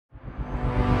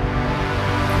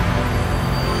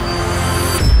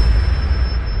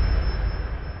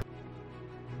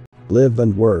live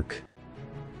and work.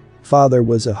 Father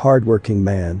was a hardworking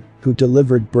man who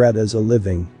delivered bread as a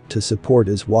living to support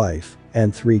his wife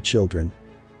and 3 children.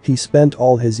 He spent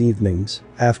all his evenings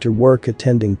after work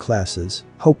attending classes,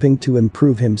 hoping to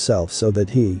improve himself so that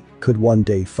he could one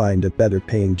day find a better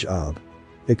paying job.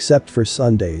 Except for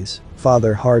Sundays,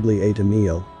 Father hardly ate a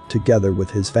meal together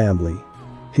with his family.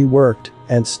 He worked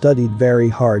and studied very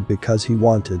hard because he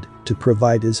wanted to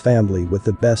provide his family with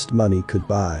the best money could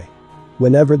buy.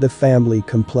 Whenever the family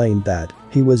complained that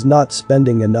he was not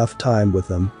spending enough time with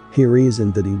them, he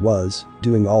reasoned that he was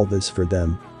doing all this for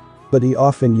them. But he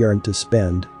often yearned to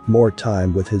spend more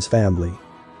time with his family.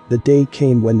 The day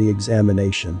came when the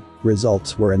examination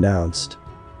results were announced.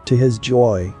 To his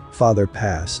joy, Father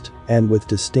passed, and with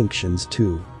distinctions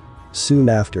too. Soon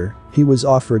after, he was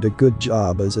offered a good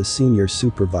job as a senior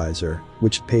supervisor,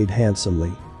 which paid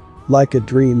handsomely. Like a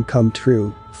dream come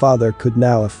true, Father could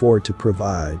now afford to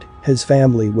provide his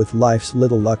family with life's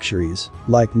little luxuries,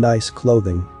 like nice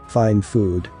clothing, fine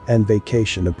food, and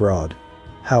vacation abroad.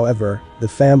 However, the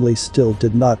family still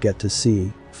did not get to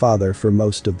see Father for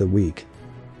most of the week.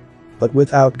 But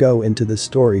without go into the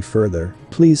story further,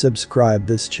 please subscribe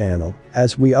this channel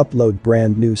as we upload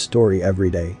brand new story every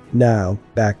day. Now,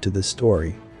 back to the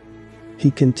story.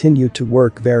 He continued to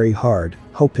work very hard,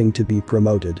 hoping to be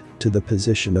promoted to the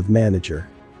position of manager.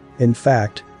 In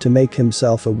fact, to make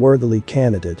himself a worthy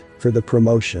candidate for the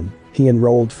promotion, he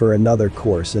enrolled for another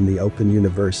course in the Open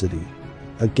University.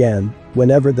 Again,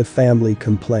 whenever the family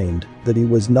complained that he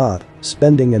was not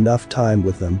spending enough time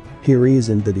with them, he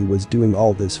reasoned that he was doing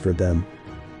all this for them.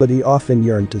 But he often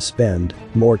yearned to spend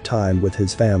more time with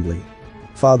his family.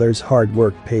 Father's hard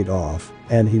work paid off,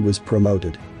 and he was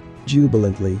promoted.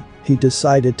 Jubilantly, he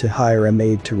decided to hire a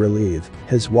maid to relieve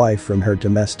his wife from her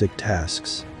domestic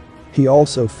tasks. He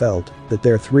also felt that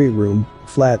their 3-room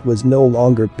flat was no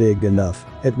longer big enough.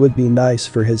 It would be nice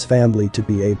for his family to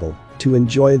be able to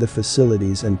enjoy the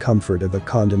facilities and comfort of a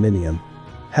condominium.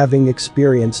 Having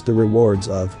experienced the rewards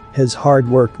of his hard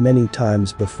work many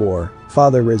times before,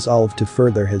 Father resolved to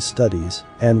further his studies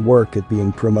and work at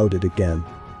being promoted again.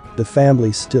 The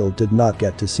family still did not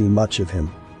get to see much of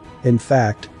him. In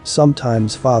fact,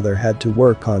 sometimes Father had to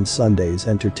work on Sundays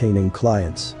entertaining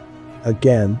clients.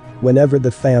 Again, whenever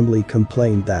the family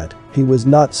complained that he was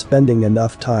not spending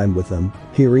enough time with them,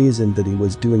 he reasoned that he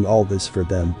was doing all this for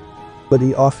them. But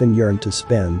he often yearned to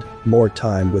spend more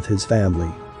time with his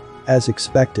family. As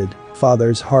expected,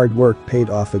 Father's hard work paid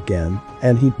off again,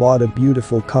 and he bought a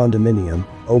beautiful condominium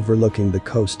overlooking the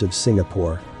coast of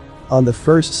Singapore. On the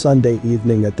first Sunday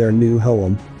evening at their new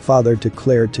home, Father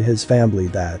declared to his family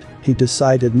that he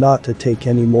decided not to take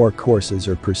any more courses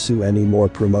or pursue any more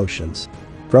promotions.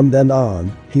 From then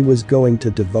on, he was going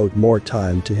to devote more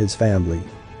time to his family.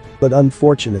 But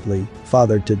unfortunately,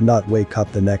 Father did not wake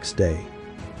up the next day